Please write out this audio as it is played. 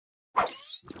Good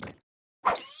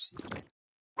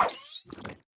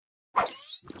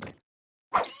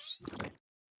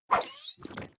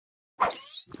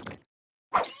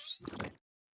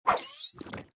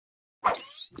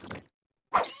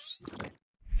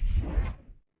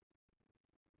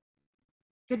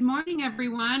morning,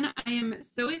 everyone. I am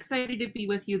so excited to be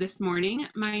with you this morning.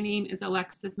 My name is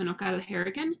Alexis Minocara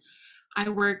Harrigan. I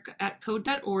work at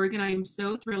Code.org, and I am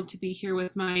so thrilled to be here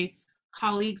with my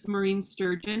colleagues Maureen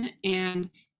Sturgeon and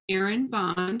Erin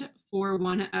Bond for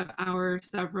one of our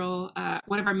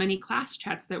many class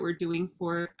chats that we're doing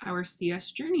for our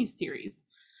CS Journey series.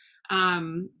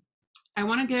 I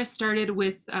want to get us started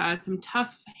with some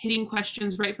tough hitting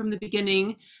questions right from the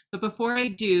beginning. But before I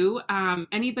do,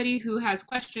 anybody who has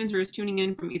questions or is tuning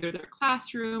in from either their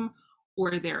classroom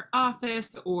or their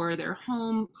office or their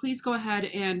home, please go ahead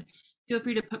and feel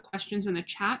free to put questions in the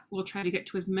chat. We'll try to get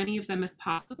to as many of them as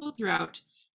possible throughout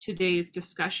today's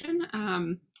discussion.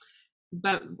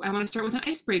 But I want to start with an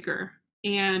icebreaker.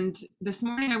 And this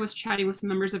morning I was chatting with some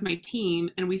members of my team,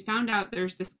 and we found out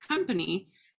there's this company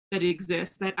that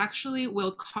exists that actually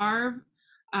will carve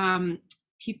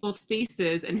people's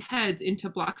faces and heads into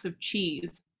blocks of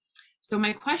cheese. So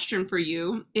my question for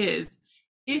you is,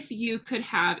 if you could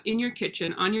have in your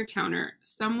kitchen, on your counter,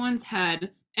 someone's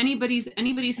head, anybody's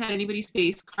head, anybody's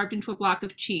face carved into a block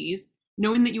of cheese,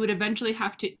 knowing that you would eventually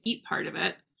have to eat part of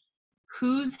it,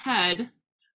 whose head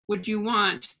would you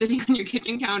want sitting on your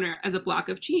kitchen counter as a block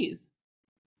of cheese?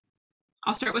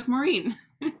 I'll start with Maureen.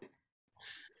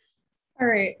 All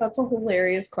right, that's a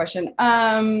hilarious question.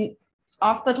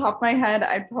 Off the top of my head,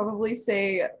 I'd probably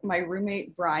say my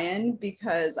roommate, Brian,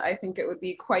 because I think it would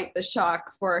be quite the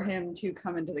shock for him to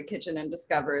come into the kitchen and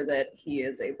discover that he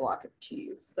is a block of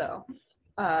cheese. So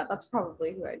that's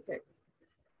probably who I'd pick.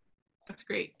 That's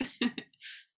great.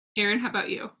 Erin, how about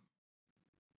you?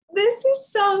 This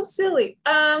is so silly.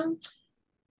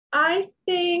 I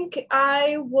think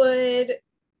I would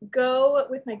go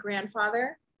with my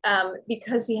grandfather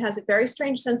because he has a very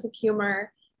strange sense of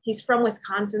humor. He's from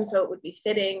Wisconsin, so it would be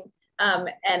fitting.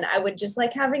 And I would just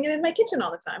like having him in my kitchen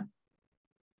all the time.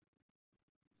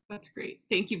 That's great.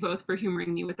 Thank you both for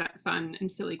humoring me with that fun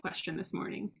and silly question this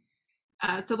morning.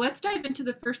 So let's dive into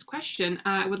the first question.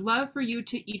 I would love for you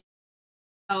to each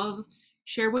yourselves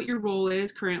share what your role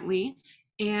is currently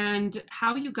and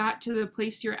how you got to the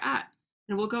place you're at.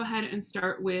 And we'll go ahead and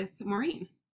start with Maureen.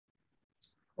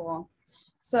 Cool.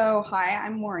 So hi,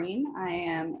 I'm Maureen. I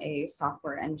am a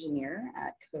software engineer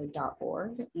at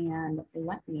Code.org, and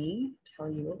let me tell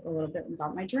you a little bit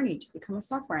about my journey to become a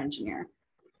software engineer.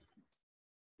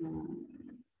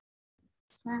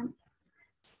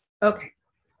 Okay,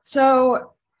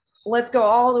 so let's go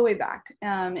all the way back.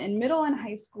 In middle and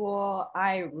high school,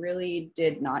 I really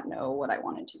did not know what I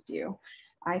wanted to do.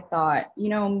 I thought,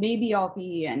 maybe I'll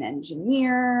be an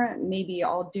engineer, maybe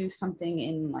I'll do something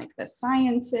in like the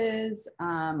sciences.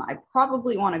 I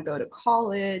probably want to go to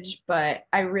college, but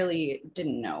I really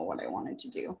didn't know what I wanted to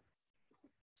do.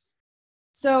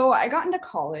 So I got into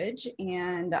college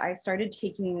and I started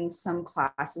taking some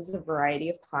classes, a variety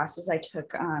of classes. I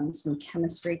took some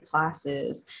chemistry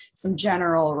classes, some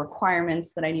general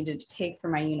requirements that I needed to take for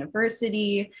my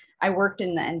university. I worked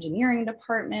in the engineering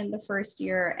department the first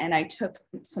year, and I took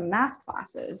some math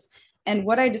classes. And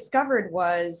what I discovered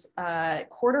was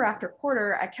quarter after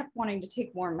quarter, I kept wanting to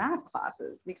take more math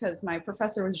classes because my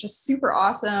professor was just super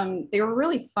awesome. They were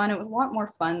really fun. It was a lot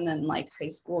more fun than like high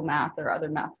school math or other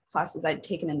math classes I'd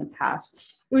taken in the past.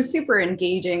 It was super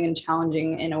engaging and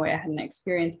challenging in a way I hadn't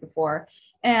experienced before.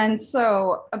 And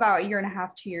so about a year and a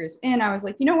half, 2 years in, I was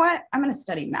like, you know what? I'm going to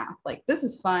study math. Like, this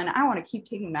is fun. I want to keep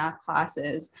taking math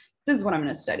classes. This is what I'm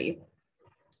going to study.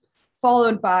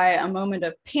 Followed by a moment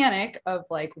of panic of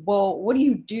like, well, what do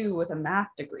you do with a math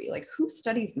degree? Like, who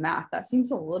studies math? That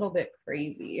seems a little bit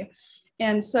crazy.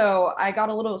 And so I got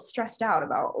a little stressed out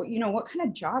about, what kind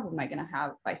of job am I going to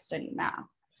have if I study math?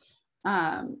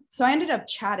 So I ended up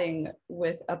chatting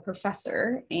with a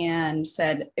professor and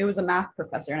said, it was a math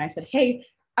professor. And I said, hey,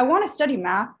 I want to study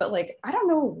math, but like, I don't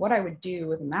know what I would do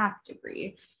with a math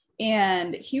degree.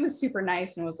 And he was super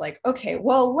nice and was like, okay,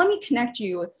 well, let me connect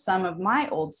you with some of my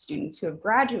old students who have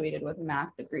graduated with a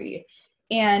math degree,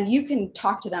 and you can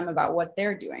talk to them about what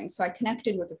they're doing. So I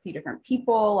connected with a few different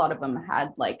people. A lot of them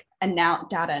had like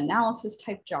data analysis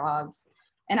type jobs,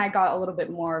 and I got a little bit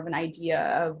more of an idea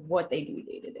of what they do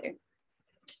day to day.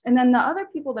 And then the other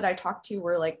people that I talked to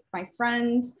were like my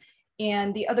friends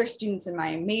and the other students in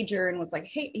my major, and was like,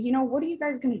 hey, what are you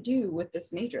guys going to do with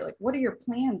this major? Like, what are your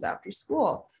plans after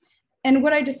school? And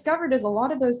what I discovered is a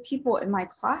lot of those people in my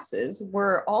classes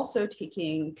were also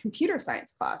taking computer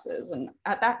science classes. And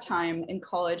at that time in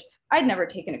college, I'd never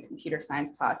taken a computer science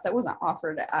class that wasn't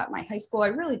offered at my high school. I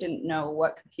really didn't know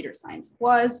what computer science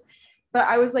was, but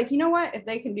I was like, you know what, if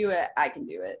they can do it, I can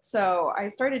do it. So I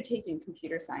started taking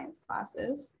computer science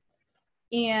classes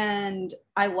and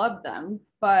I loved them,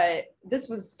 but this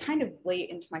was kind of late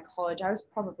into my college. I was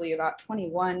probably about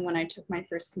 21 when I took my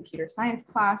first computer science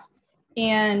class.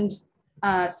 And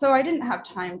so I didn't have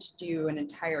time to do an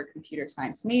entire computer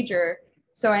science major.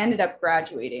 So I ended up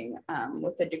graduating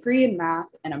with a degree in math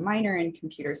and a minor in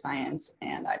computer science.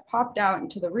 And I popped out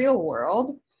into the real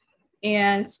world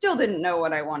and still didn't know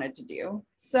what I wanted to do.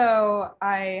 So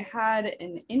I had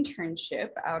an internship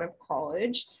out of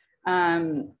college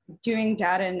doing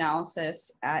data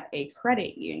analysis at a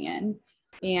credit union.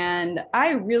 And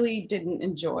I really didn't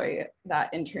enjoy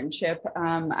that internship.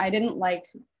 I didn't like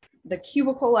the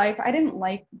cubicle life. I didn't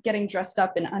like getting dressed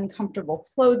up in uncomfortable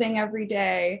clothing every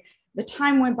day. The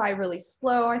time went by really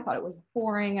slow. I thought it was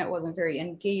boring. It wasn't very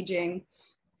engaging.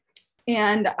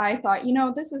 And I thought, you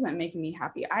know, this isn't making me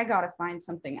happy. I got to find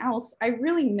something else. I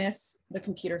really miss the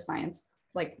computer science,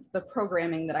 like the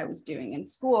programming that I was doing in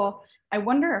school. I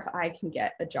wonder if I can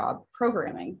get a job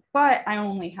programming, but I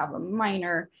only have a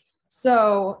minor.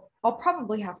 So I'll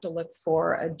probably have to look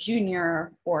for a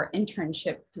junior or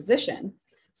internship position.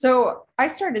 So I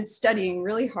started studying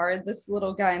really hard. This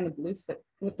little guy in the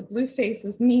with the blue face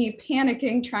is me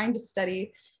panicking, trying to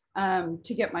study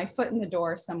to get my foot in the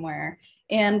door somewhere.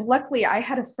 And luckily, I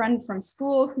had a friend from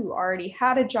school who already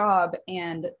had a job,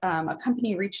 and a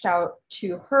company reached out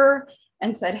to her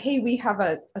and said, hey, we have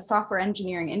a software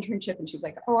engineering internship. And she's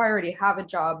like, oh, I already have a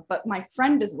job, but my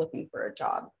friend is looking for a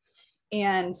job.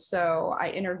 And so I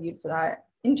interviewed for that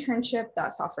internship,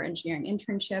 that software engineering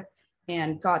internship,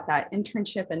 and got that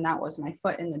internship. And that was my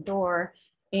foot in the door.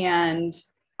 And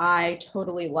I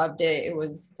totally loved it. It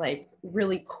was like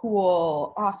really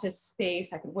cool office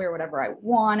space. I could wear whatever I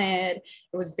wanted.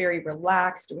 It was very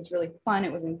relaxed. It was really fun.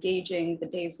 It was engaging. The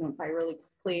days went by really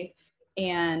quickly.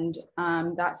 And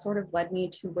that sort of led me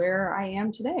to where I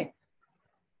am today.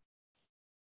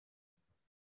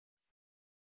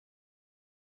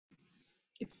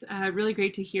 It's really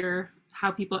great to hear how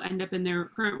people end up in their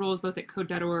current roles, both at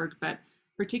Code.org, but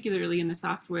particularly in the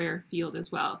software field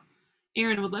as well.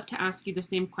 Erin, I would love to ask you the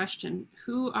same question.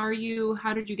 Who are you?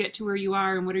 How did you get to where you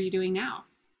are? And what are you doing now?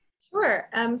 Sure.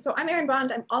 So I'm Erin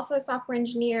Bond. I'm also a software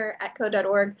engineer at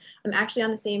Code.org. I'm actually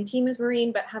on the same team as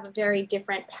Maureen, but have a very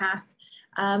different path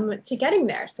to getting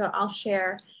there. So I'll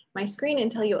share my screen and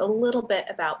tell you a little bit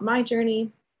about my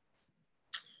journey.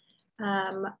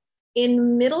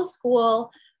 In middle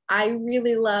school, I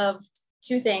really loved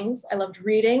two things. I loved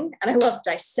reading and I loved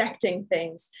dissecting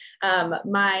things.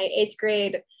 My 8th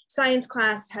grade science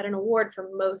class had an award for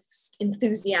most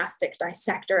enthusiastic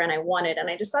dissector, and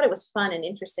I just thought it was fun and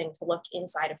interesting to look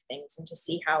inside of things and to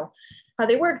see how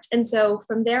they worked. And so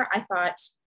from there, I thought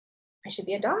I should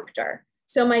be a doctor.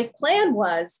 So my plan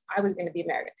was I was going to be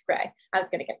Meredith Grey. I was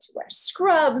going to get to wear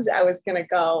scrubs. I was going to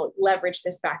go leverage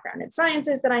this background in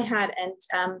sciences that I had,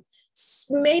 and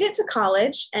made it to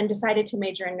college and decided to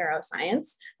major in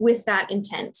neuroscience with that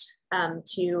intent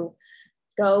to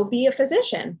go be a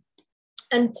physician,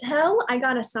 until I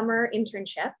got a summer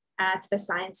internship at the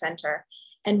Science Center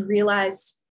and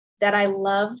realized that I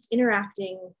loved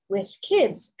interacting with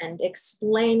kids and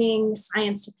explaining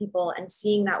science to people and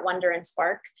seeing that wonder and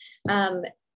spark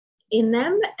in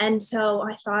them. And so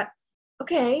I thought,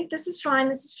 okay, this is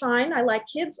fine. I like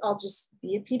kids. I'll just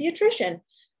be a pediatrician.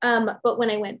 But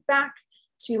when I went back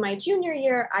to my junior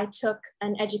year, I took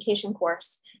an education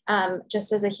course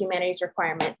just as a humanities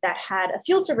requirement that had a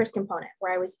field service component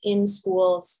where I was in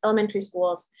schools, elementary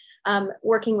schools,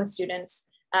 working with students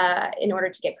in order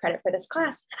to get credit for this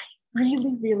class. And I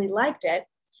really, really liked it.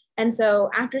 And so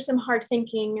after some hard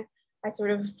thinking, I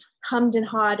sort of hummed and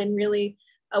hawed and really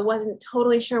wasn't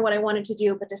totally sure what I wanted to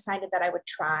do, but decided that I would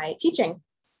try teaching.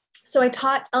 So I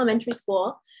taught elementary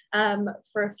school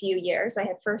for a few years. I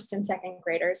had first and second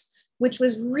graders, which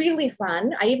was really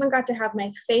fun. I even got to have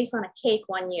my face on a cake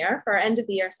one year for our end of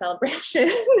the year celebration.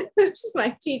 This is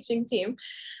my teaching team.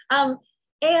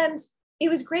 And it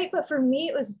was great, but for me,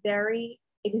 it was very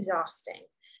exhausting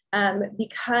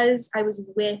because I was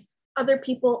with other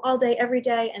people all day, every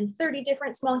day, and 30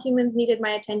 different small humans needed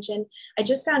my attention. I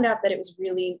just found out that it was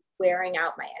really wearing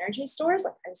out my energy stores.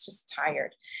 Like I was just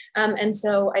tired. And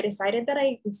so I decided that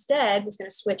I instead was going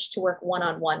to switch to work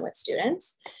one-on-one with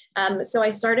students. So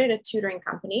I started a tutoring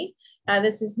company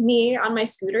This is me on my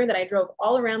scooter that I drove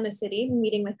all around the city,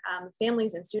 meeting with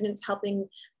families and students, helping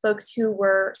folks who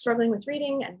were struggling with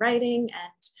reading and writing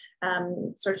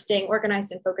and sort of staying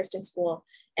organized and focused in school.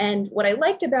 And what I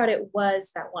liked about it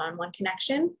was that one-on-one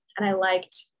connection. And I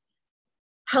liked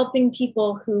helping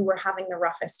people who were having the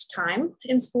roughest time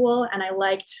in school. And I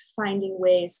liked finding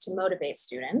ways to motivate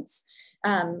students.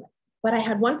 But I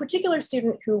had one particular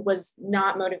student who was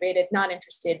not motivated, not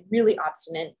interested, really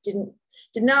obstinate, did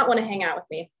not want to hang out with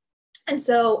me. And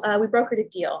so we brokered a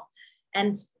deal.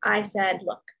 And I said,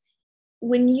 look,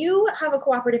 when you have a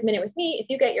cooperative minute with me, if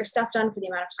you get your stuff done for the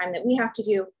amount of time that we have to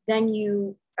do, then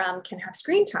you can have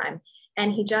screen time.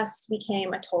 And he just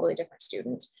became a totally different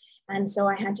student. And so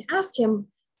I had to ask him,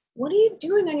 what are you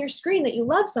doing on your screen that you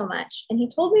love so much? And he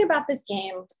told me about this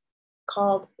game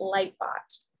called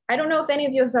Lightbot. I don't know if any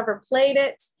of you have ever played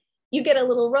it. You get a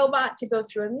little robot to go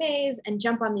through a maze and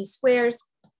jump on these squares.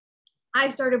 I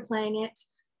started playing it.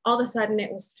 All of a sudden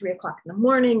it was 3 o'clock in the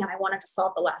morning and I wanted to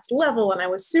solve the last level and I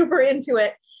was super into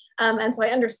it. And so I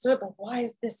understood, like, why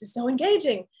is this so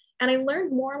engaging? And I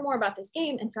learned more and more about this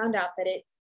game and found out that it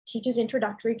teaches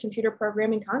introductory computer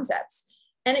programming concepts.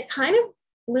 And it kind of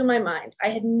blew my mind. I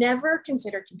had never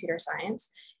considered computer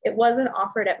science. It wasn't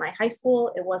offered at my high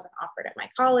school. It wasn't offered at my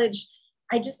college.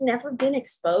 I just never been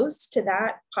exposed to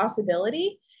that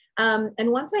possibility.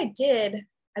 And once I did,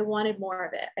 I wanted more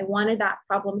of it. I wanted that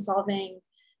problem solving,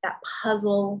 that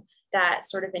puzzle, that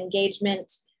sort of engagement.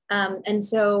 And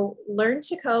so learned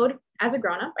to code as a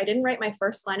grown-up. I didn't write my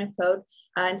first line of code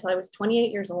until I was 28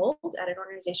 years old at an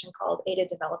organization called Ada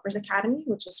Developers Academy,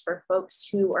 which is for folks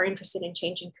who are interested in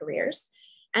changing careers.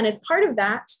 And as part of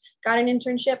that, got an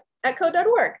internship at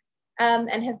Code.org.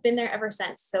 And have been there ever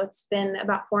since. So it's been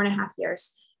about 4.5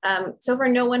 years. So far,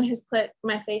 no one has put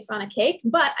my face on a cake,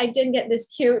 but I did get this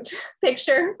cute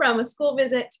picture from a school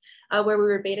visit where we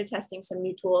were beta testing some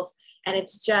new tools. And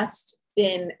it's just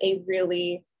been a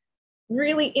really,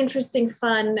 really interesting,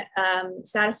 fun,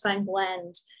 satisfying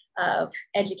blend of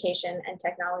education and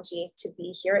technology to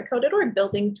be here at Code.org,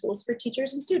 building tools for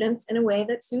teachers and students in a way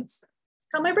that suits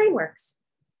how my brain works.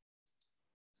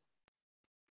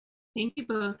 Thank you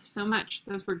both so much.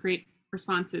 Those were great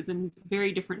responses and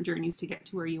very different journeys to get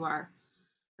to where you are.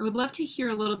 I would love to hear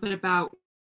a little bit about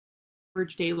what your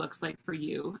day looks like for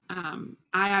you.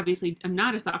 I obviously am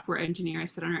not a software engineer. I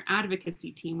sit on our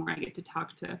advocacy team where I get to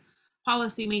talk to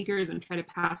policymakers and try to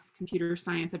pass computer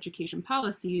science education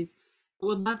policies. I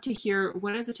would love to hear,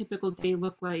 what does a typical day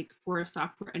look like for a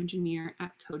software engineer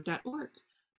at Code.org?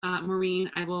 Maureen,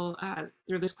 I will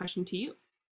throw this question to you.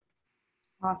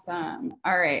 Awesome.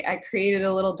 All right. I created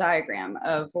a little diagram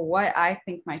of what I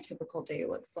think my typical day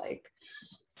looks like.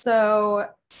 So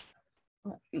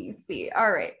let me see.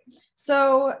 All right.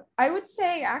 So I would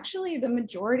say actually the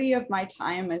majority of my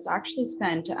time is actually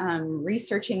spent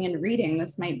researching and reading.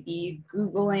 This might be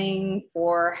Googling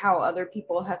for how other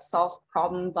people have solved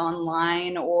problems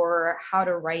online or how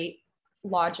to write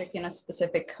logic in a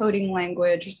specific coding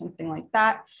language or something like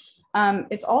that.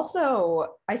 It's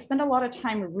also, I spend a lot of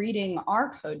time reading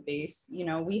our code base. You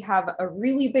know, we have a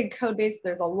really big code base.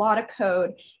 There's a lot of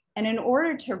code. And in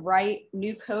order to write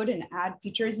new code and add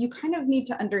features, you kind of need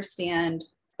to understand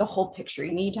the whole picture.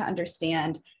 You need to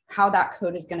understand how that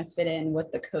code is going to fit in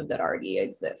with the code that already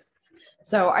exists.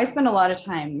 So I spend a lot of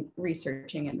time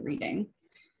researching and reading.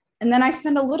 And then I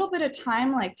spend a little bit of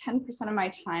time, like 10% of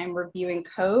my time, reviewing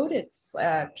code. It's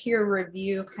peer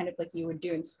review, kind of like you would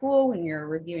do in school when you're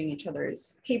reviewing each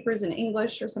other's papers in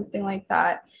English or something like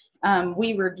that.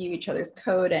 We review each other's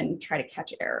code and try to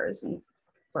catch errors and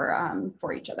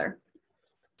for each other.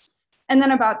 And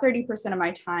then about 30% of my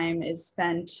time is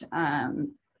spent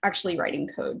actually writing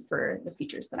code for the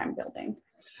features that I'm building.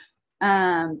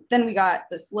 Then we got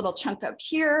this little chunk up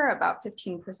here. About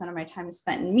 15% of my time is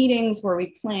spent in meetings where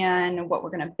we plan what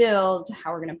we're going to build,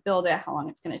 how we're going to build it, how long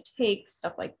it's going to take,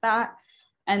 stuff like that.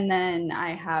 And then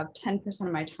I have 10%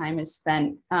 of my time is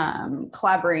spent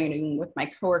collaborating with my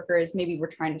coworkers. Maybe we're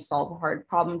trying to solve a hard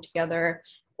problem together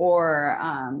or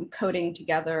coding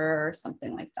together or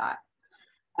something like that.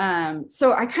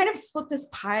 So I kind of split this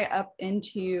pie up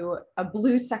into a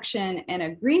blue section and a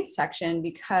green section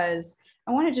because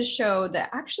I wanted to show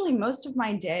that actually most of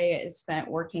my day is spent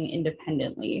working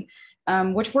independently,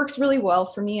 which works really well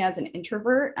for me as an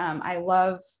introvert. I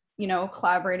love, you know,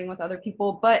 collaborating with other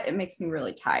people, but it makes me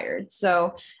really tired.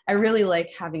 So I really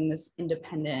like having this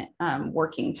independent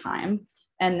working time.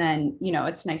 And then, you know,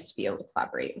 it's nice to be able to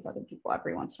collaborate with other people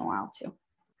every once in a while too.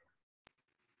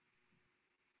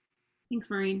 Thanks,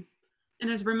 Maureen. And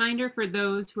as a reminder for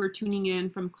those who are tuning in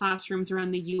from classrooms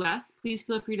around the US, please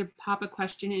feel free to pop a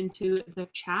question into the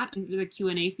chat under the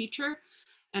Q&A feature,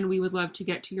 and we would love to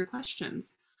get to your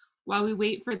questions. While we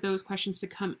wait for those questions to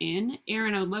come in,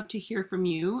 Erin, I would love to hear from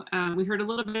you. We heard a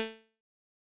little bit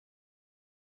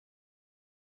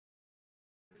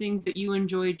of things that you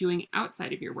enjoy doing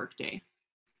outside of your workday.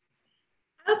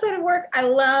 Outside of work, I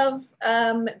love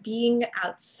being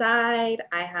outside.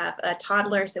 I have a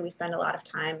toddler, so we spend a lot of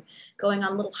time going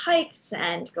on little hikes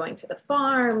and going to the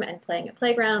farm and playing at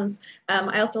playgrounds.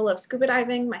 I also love scuba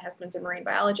diving. My husband's a marine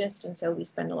biologist, and so we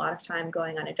spend a lot of time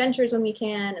going on adventures when we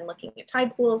can and looking at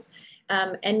tide pools.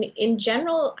 And in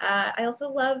general, I also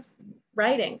love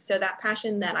writing. So that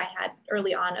passion that I had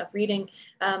early on of reading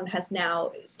has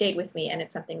now stayed with me, and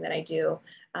it's something that I do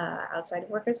outside of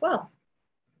work as well.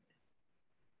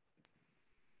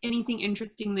 Anything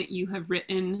interesting that you have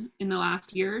written in the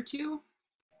last year or two?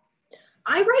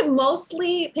 I write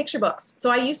mostly picture books.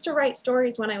 So I used to write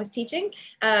stories when I was teaching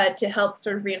to help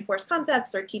sort of reinforce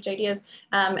concepts or teach ideas,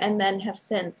 and then have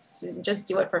since just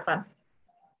do it for fun.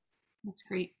 That's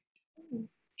great.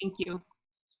 Thank you.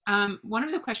 One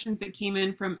of the questions that came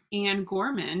in from Anne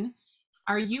Gorman,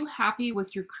 are you happy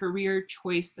with your career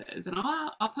choices? And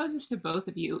I'll pose this to both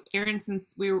of you. Erin,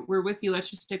 since we're with you, let's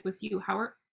just stick with you.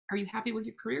 Are you happy with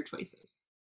your career choices?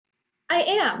 I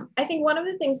am. I think one of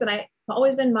the things that I've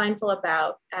always been mindful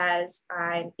about as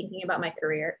I'm thinking about my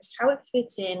career is how it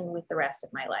fits in with the rest of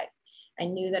my life. I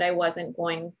knew that I wasn't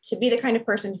going to be the kind of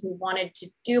person who wanted to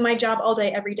do my job all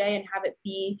day, every day, and have it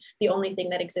be the only thing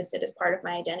that existed as part of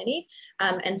my identity.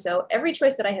 And so every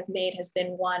choice that I have made has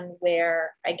been one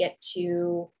where I get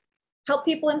to help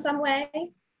people in some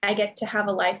way. I get to have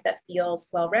a life that feels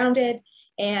well-rounded,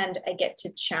 and I get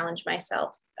to challenge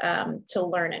myself to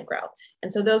learn and grow.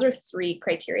 And so those are three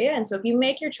criteria. And so if you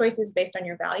make your choices based on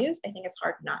your values, I think it's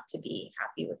hard not to be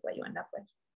happy with what you end up with.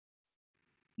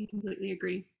 I completely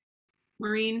agree.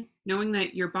 Maureen, knowing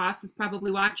that your boss is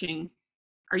probably watching,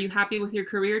 are you happy with your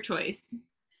career choice?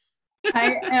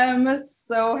 I am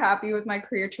so happy with my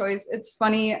career choice. It's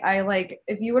funny,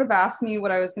 if you would have asked me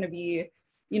what I was going to be,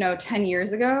 10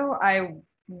 years ago, I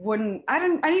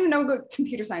didn't even know what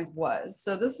computer science was.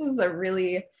 So this is a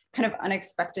really kind of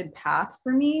unexpected path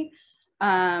for me.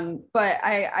 But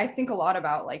I think a lot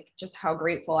about just how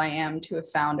grateful I am to have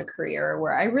found a career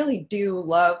where I really do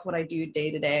love what I do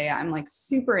day to day. I'm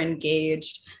super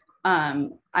engaged.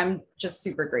 I'm just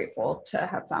super grateful to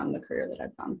have found the career that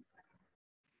I've found.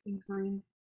 Thanks, Maureen.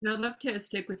 And I'd love to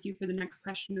stick with you for the next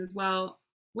question as well.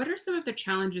 What are some of the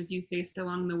challenges you faced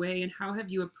along the way, and how have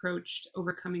you approached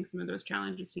overcoming some of those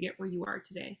challenges to get where you are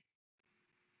today?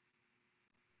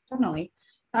 Definitely.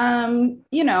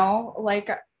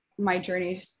 My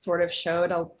journey sort of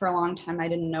showed for a long time I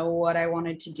didn't know what I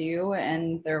wanted to do,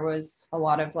 and there was a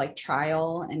lot of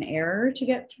trial and error to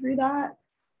get through that.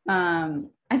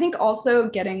 I think also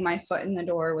getting my foot in the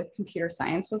door with computer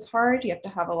science was hard. You have to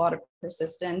have a lot of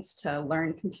persistence to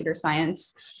learn computer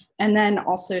science, and then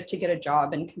also to get a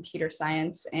job in computer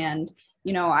science. And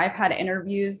I've had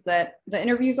interviews that the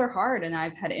interviews are hard, and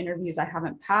I've had interviews I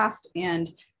haven't passed, and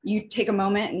you take a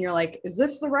moment and you're like, is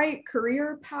this the right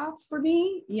career path for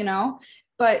me?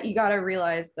 But you got to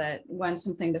realize that when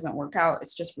something doesn't work out,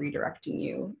 it's just redirecting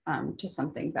you to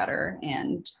something better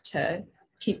and to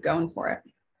keep going for it.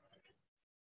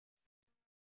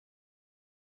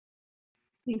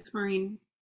 Thanks, Maureen.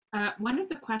 One of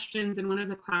the questions in one of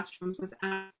the classrooms was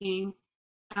asking,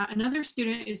 another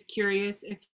student is curious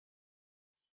if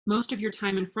most of your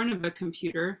time in front of a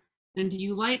computer, and do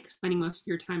you like spending most of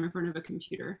your time in front of a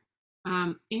computer?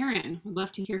 Erin, would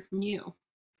love to hear from you.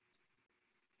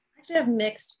 I actually have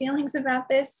mixed feelings about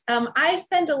this. I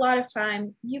spend a lot of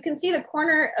time, you can see the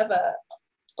corner of a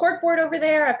corkboard over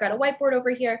there. I've got a whiteboard over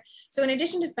here. So in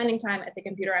addition to spending time at the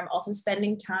computer, I'm also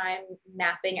spending time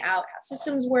mapping out how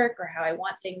systems work or how I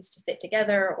want things to fit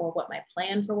together or what my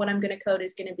plan for what I'm going to code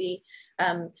is going to be.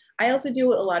 I also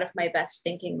do a lot of my best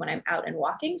thinking when I'm out and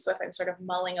walking. So if I'm sort of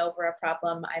mulling over a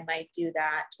problem, I might do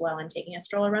that while I'm taking a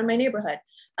stroll around my neighborhood.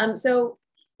 So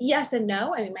yes and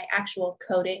no. I mean, my actual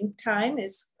coding time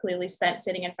is clearly spent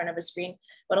sitting in front of a screen,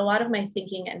 but a lot of my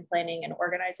thinking and planning and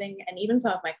organizing and even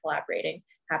some of my collaborating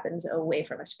happens away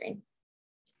from a screen.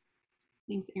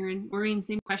 Thanks, Erin. Maureen,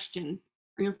 same question.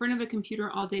 Are you in front of a computer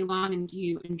all day long, and do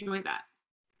you enjoy that?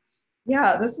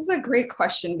 Yeah, this is a great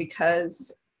question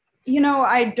because,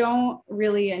 I don't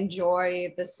really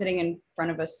enjoy the sitting in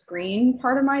front of a screen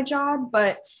part of my job,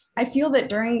 but I feel that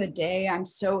during the day, I'm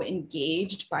so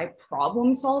engaged by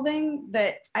problem solving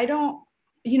that I don't,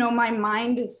 my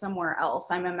mind is somewhere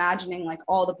else. I'm imagining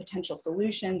all the potential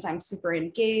solutions. I'm super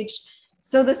engaged.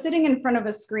 So the sitting in front of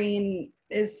a screen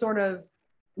is sort of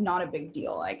not a big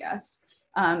deal, I guess.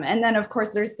 And then of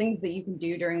course there's things that you can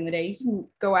do during the day. You can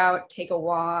go out, take a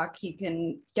walk, you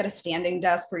can get a standing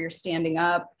desk where you're standing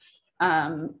up.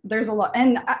 There's a lot,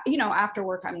 and you know, after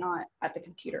work, I'm not at the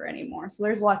computer anymore. So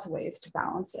there's lots of ways to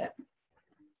balance it.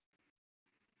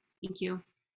 Thank you.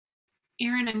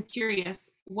 Erin, I'm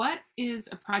curious, what is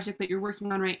a project that you're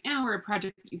working on right now or a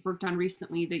project that you've worked on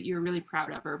recently that you're really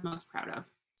proud of or most proud of?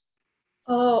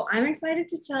 Oh, I'm excited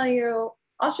to tell you.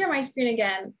 I'll share my screen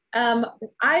again.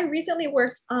 I recently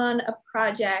worked on a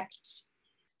project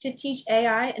to teach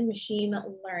AI and machine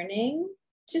learning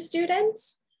to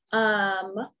students.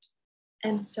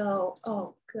 And so,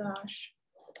 oh gosh,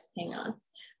 hang on.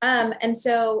 And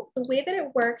so the way that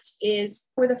it worked is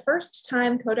for the first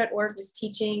time, Code.org was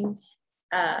teaching,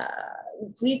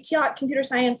 we taught computer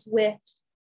science with,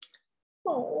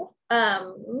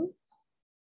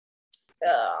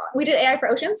 we did AI for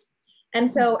oceans. And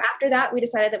so after that, we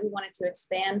decided that we wanted to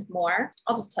expand more.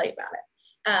 I'll just tell you about it.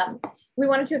 We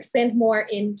wanted to expand more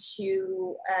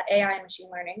into AI and machine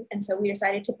learning. And so we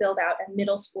decided to build out a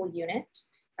middle school unit.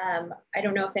 I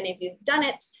don't know if any of you have done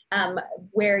it,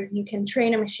 where you can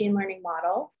train a machine learning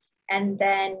model and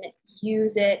then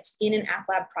use it in an app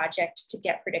lab project to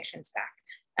get predictions back.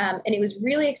 And it was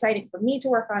really exciting for me to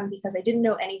work on because I didn't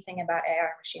know anything about AI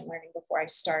or machine learning before I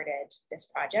started this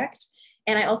project.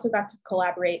 And I also got to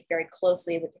collaborate very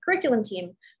closely with the curriculum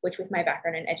team, which with my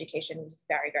background in education was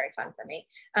very, very fun for me.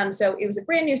 So it was a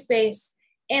brand new space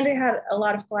and I had a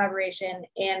lot of collaboration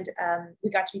and we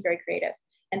got to be very creative.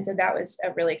 And so that was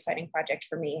a really exciting project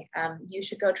for me. You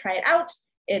should go try it out.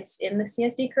 It's in the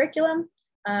CSD curriculum.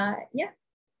 Yeah.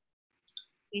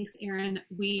 Thanks, Erin.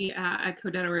 We at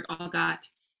Code.org all got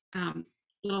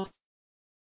little,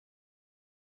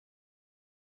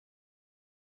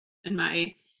 and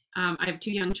I have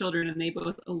two young children and they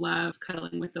both love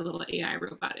cuddling with the little AI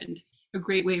robot, and a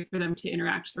great way for them to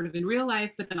interact sort of in real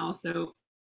life, but then also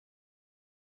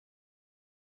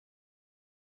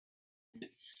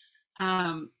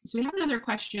so we have another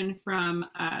question from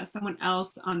someone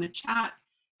else on the chat,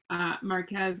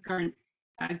 Marquez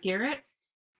Garrett.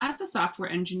 As a software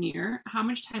engineer, how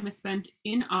much time is spent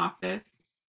in office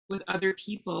with other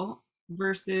people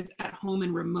versus at home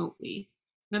and remotely?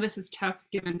 Now this is tough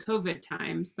given COVID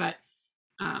times, but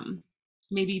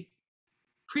maybe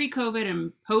pre-COVID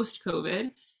and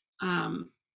post-COVID, how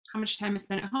much time is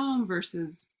spent at home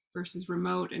versus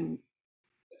remote, and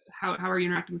how are you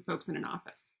interacting with folks in an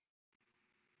office?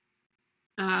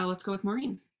 Let's go with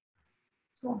Maureen.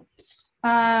 Cool.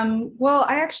 Well,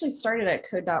 I actually started at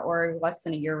Code.org less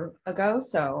than a year ago.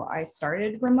 So I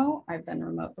started remote. I've been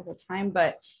remote the whole time,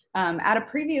 but at a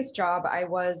previous job, I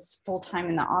was full-time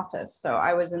in the office. So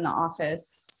I was in the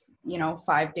office, you know,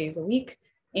 5 days a week.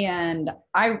 And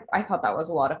I thought that was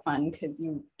a lot of fun because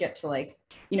you get to, like,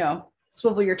 you know,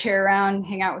 swivel your chair around,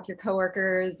 hang out with your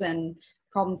coworkers and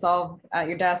problem solve at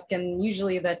your desk. And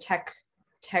usually the tech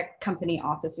company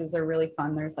offices are really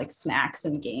fun. There's like snacks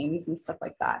and games and stuff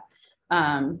like that.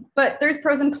 But there's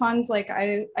pros and cons. Like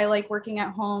I like working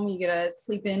at home. You get to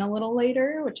sleep in a little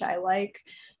later, which I like.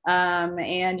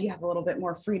 And you have a little bit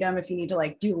more freedom if you need to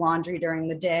like do laundry during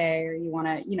the day, or you want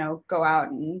to, you know, go out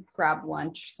and grab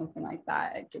lunch or something like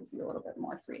that. It gives you a little bit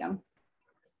more freedom.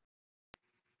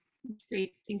 That's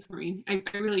great. Thanks, Maureen. I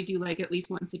really do like at least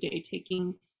once a day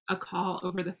taking a call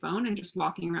over the phone and just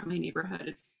walking around my neighborhood.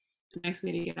 It's a nice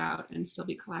way to get out and still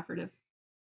be collaborative.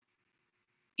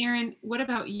 Erin, what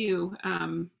about you?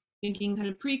 Thinking kind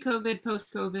of pre-COVID,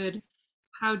 post-COVID,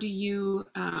 how do you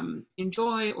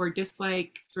enjoy or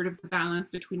dislike sort of the balance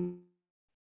between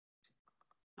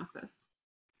office?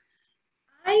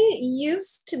 I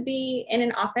used to be in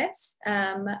an office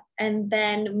and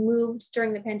then moved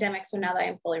during the pandemic. So now that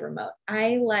I'm fully remote,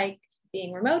 I like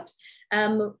being remote.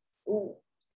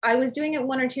 I was doing it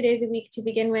 1 or 2 days a week to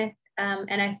begin with.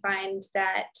 And I find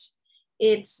that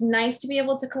it's nice to be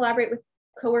able to collaborate with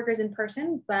coworkers in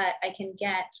person, but I can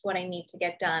get what I need to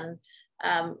get done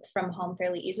from home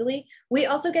fairly easily. We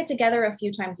also get together a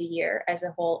few times a year as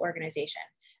a whole organization.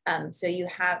 So you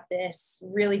have this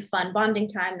really fun bonding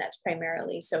time that's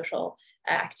primarily social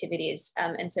activities.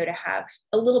 And so to have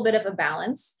a little bit of a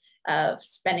balance of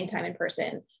spending time in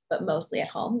person, but mostly at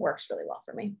home works really well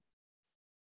for me.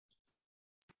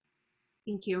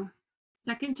 Thank you.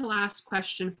 Second to last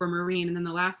question for Maureen, and then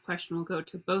the last question will go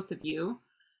to both of you.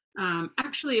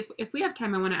 Actually, if we have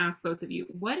time, I want to ask both of you,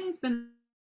 what has been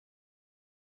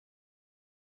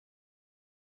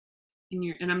in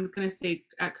your, and I'm going to say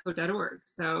at Code.org.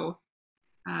 So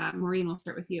Maureen, we'll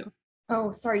start with you.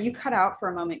 Oh, sorry, you cut out for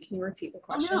a moment. Can you repeat the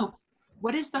question? Oh,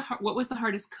 what was the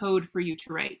hardest code for you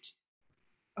to write?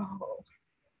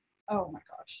 Oh my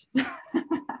gosh.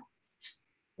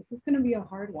 This is going to be a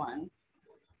hard one.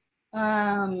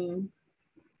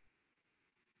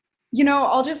 You know,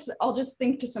 I'll just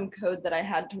think to some code that I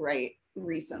had to write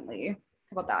recently.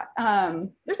 How about that?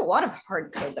 There's a lot of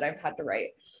hard code that I've had to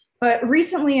write, but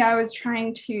recently I was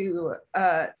trying to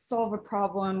solve a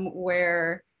problem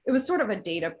where it was sort of a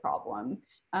data problem.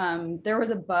 There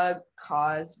was a bug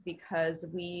caused because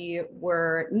we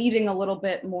were needing a little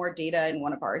bit more data in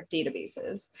one of our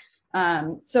databases.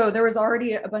 So there was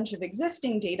already a bunch of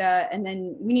existing data, and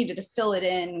then we needed to fill it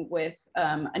in with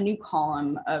a new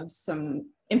column of some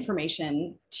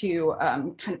information to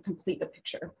kind of complete the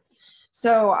picture.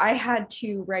 So I had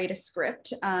to write a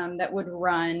script that would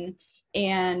run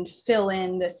and fill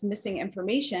in this missing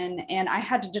information. And I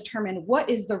had to determine what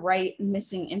is the right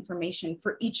missing information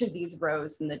for each of these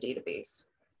rows in the database.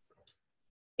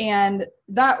 And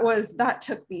that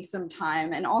took me some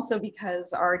time. And also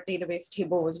because our database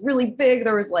table was really big,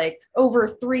 there was like over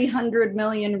 300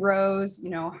 million rows.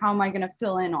 You know, how am I going to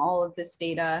fill in all of this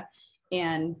data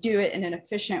and do it in an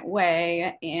efficient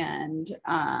way and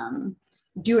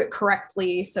do it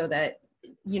correctly so that,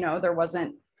 you know, there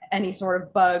wasn't any sort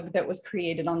of bug that was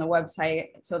created on the website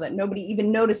so that nobody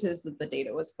even notices that the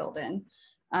data was filled in.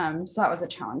 So that was a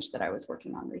challenge that I was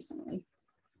working on recently.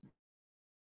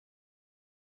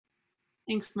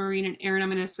 Thanks, Maureen. And Erin, I'm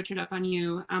going to switch it up on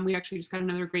you. We actually just got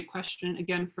another great question,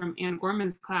 again, from Ann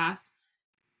Gorman's class.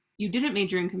 You didn't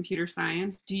major in computer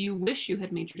science. Do you wish you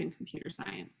had majored in computer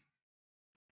science?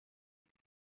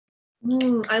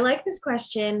 I like this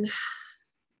question.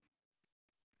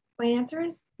 My answer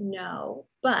is no,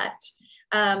 but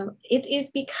it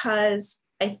is because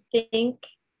I think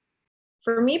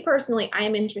for me personally, I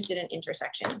am interested in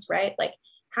intersections, right? Like,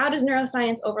 how does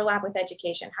neuroscience overlap with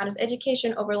education? How does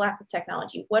education overlap with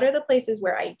technology? What are the places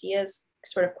where ideas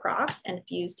sort of cross and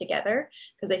fuse together?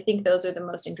 Because I think those are the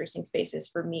most interesting spaces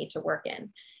for me to work in.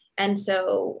 And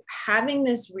so having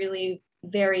this really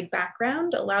varied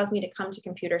background allows me to come to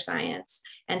computer science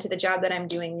and to the job that I'm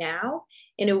doing now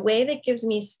in a way that gives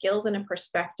me skills and a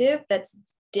perspective that's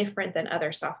different than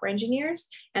other software engineers.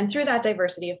 And through that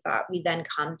diversity of thought, we then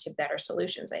come to better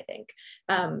solutions, I think.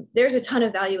 There's a ton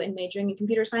of value in majoring in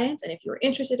computer science. And if you're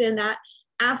interested in that,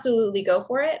 absolutely go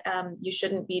for it. You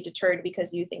shouldn't be deterred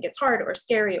because you think it's hard or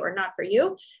scary or not for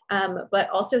you. But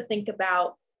also think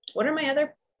about, what are my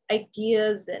other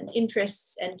ideas and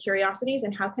interests and curiosities,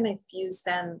 and how can I fuse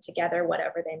them together,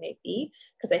 whatever they may be?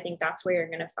 Because I think that's where you're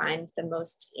going to find the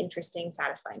most interesting,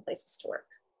 satisfying places to work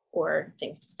or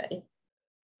things to study.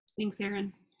 Thanks,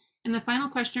 Erin. And the final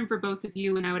question for both of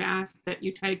you, and I would ask that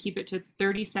you try to keep it to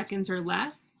 30 seconds or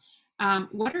less.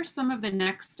 What are some of the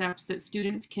next steps that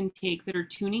students can take that are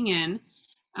tuning in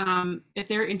if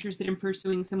they're interested in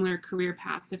pursuing similar career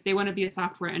paths? If they want to be a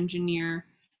software engineer,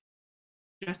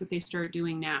 just that they start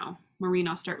doing now? Maureen,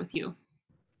 I'll start with you.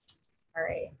 All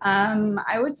right.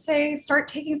 I would say start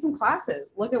taking some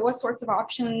classes. Look at what sorts of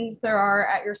options there are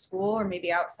at your school or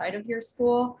maybe outside of your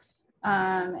school.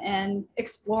 And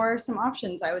explore some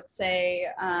options. I would say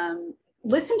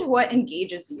listen to what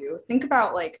engages you. Think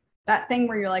about like that thing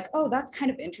where you're like, oh, that's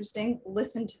kind of interesting.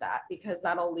 Listen to that, because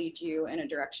that'll lead you in a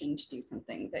direction to do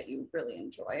something that you really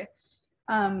enjoy.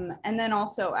 And then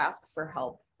also ask for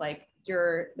help. Like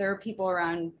there are people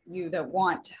around you that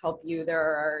want to help you. There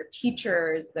are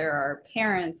teachers, there are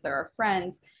parents, there are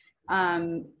friends.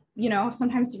 You know,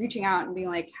 sometimes reaching out and being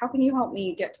like, how can you help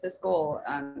me get to this goal?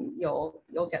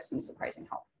 You'll get some surprising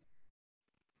help.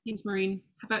 Thanks, Maureen.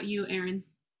 How about you, Erin?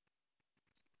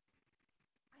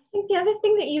 I think the other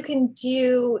thing that you can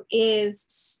do is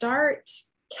start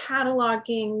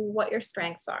cataloging what your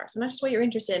strengths are. So not just what you're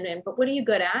interested in, but what are you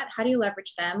good at? How do you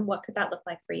leverage them? What could that look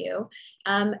like for you?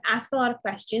 Ask a lot of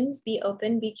questions, be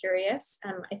open, be curious.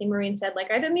 I think Maureen said,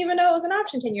 like, I didn't even know it was an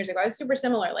option 10 years ago. I was super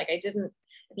similar. Like if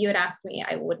you had asked me,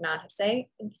 I would not have said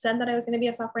that I was going to be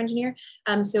a software engineer.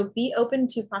 So be open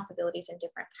to possibilities in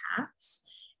different paths.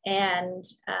 And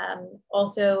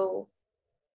also,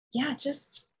 yeah,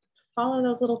 just follow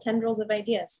those little tendrils of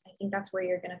ideas. I think that's where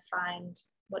you're going to find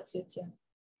what suits you.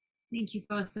 Thank you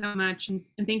both so much. And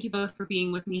thank you both for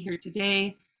being with me here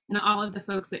today. And all of the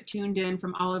folks that tuned in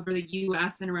from all over the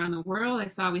US and around the world. I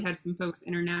saw we had some folks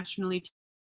internationally.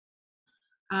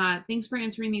 Thanks for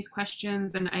answering these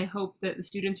questions. And I hope that the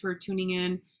students who are tuning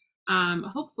in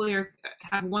hopefully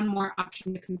have one more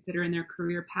option to consider in their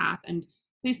career path. And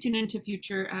please tune into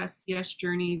future CS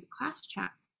Journeys class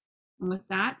chats. And with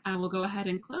that, I will go ahead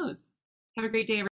and close. Have a great day, everyone.